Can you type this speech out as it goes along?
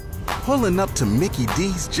Pulling up to Mickey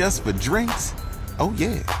D's just for drinks? Oh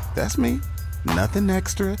yeah, that's me. Nothing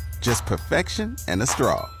extra, just perfection and a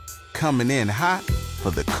straw. Coming in hot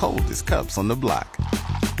for the coldest cups on the block.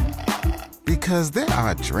 Because there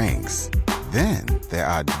are drinks. Then there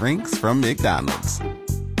are drinks from McDonald's.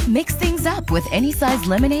 Mix things up with any size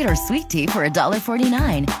lemonade or sweet tea for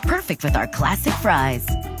 $1.49. Perfect with our classic fries.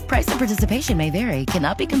 Price and participation may vary.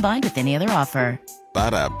 Cannot be combined with any other offer.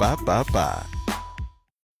 Ba-da-ba-ba-ba.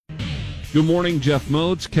 Good morning, Jeff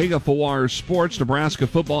Modes, KFOR Sports. Nebraska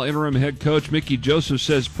football interim head coach Mickey Joseph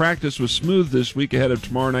says practice was smooth this week ahead of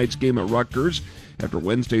tomorrow night's game at Rutgers. After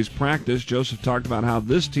Wednesday's practice, Joseph talked about how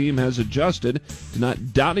this team has adjusted to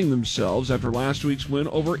not doubting themselves after last week's win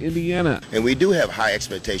over Indiana. And we do have high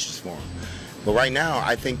expectations for them. But right now,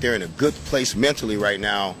 I think they're in a good place mentally right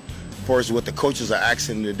now for what the coaches are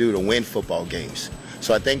asking them to do to win football games.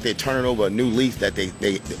 So I think they're turning over a new leaf that they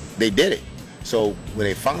did it. So when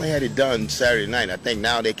they finally had it done Saturday night, I think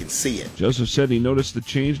now they can see it. Joseph said he noticed the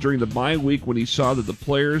change during the bye week when he saw that the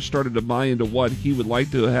players started to buy into what he would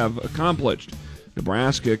like to have accomplished.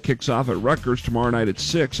 Nebraska kicks off at Rutgers tomorrow night at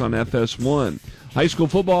 6 on FS1. High school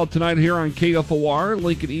football tonight here on KFOR.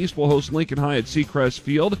 Lincoln East will host Lincoln High at Seacrest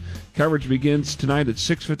Field. Coverage begins tonight at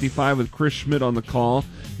 6:55 with Chris Schmidt on the call.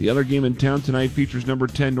 The other game in town tonight features number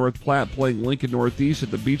 10 North Platte playing Lincoln Northeast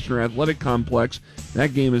at the Beechner Athletic Complex.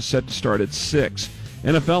 That game is set to start at 6.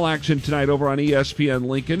 NFL action tonight over on ESPN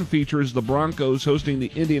Lincoln features the Broncos hosting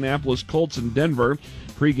the Indianapolis Colts in Denver.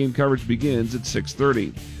 Pre-game coverage begins at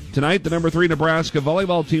 6:30. Tonight, the number 3 Nebraska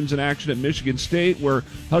volleyball team's in action at Michigan State, where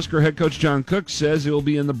Husker head coach John Cook says it will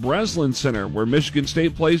be in the Breslin Center, where Michigan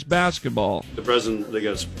State plays basketball. The Breslin, they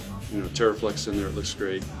got Terraflex in there. It looks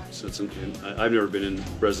great. So I've never been in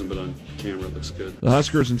Breslin, but on camera it looks good. The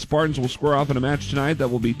Huskers and Spartans will square off in a match tonight that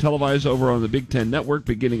will be televised over on the Big Ten Network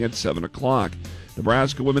beginning at 7 o'clock.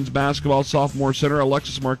 Nebraska women's basketball sophomore center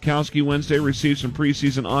Alexis Markowski Wednesday received some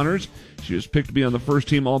preseason honors. She was picked to be on the first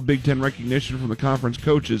team All-Big Ten recognition from the conference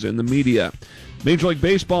coaches and the media. Major League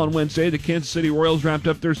Baseball on Wednesday, the Kansas City Royals wrapped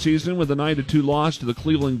up their season with a 9-2 loss to the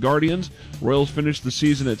Cleveland Guardians. Royals finished the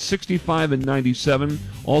season at 65-97.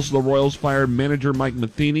 Also, the Royals fired manager Mike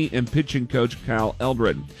Matheny and pitching coach Kyle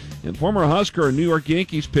Eldred. And former Husker and New York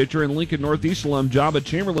Yankees pitcher and Lincoln Northeast alum Jabba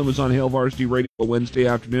Chamberlain was on Hail Varsity Radio Wednesday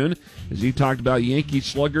afternoon as he talked about Yankee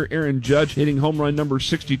slugger Aaron Judge hitting home run number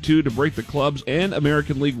 62 to break the club's and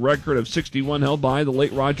American League record of 61 held by the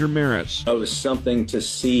late Roger Maris. It was something to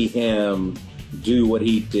see him do what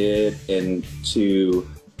he did and to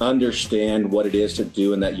understand what it is to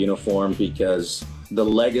do in that uniform, because the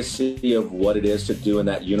legacy of what it is to do in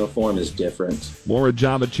that uniform is different. More at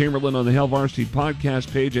Jabba Chamberlain on the Hail Varsity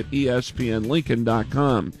podcast page at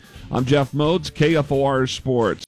ESPNLincoln.com. I'm Jeff Modes, KFOR Sports.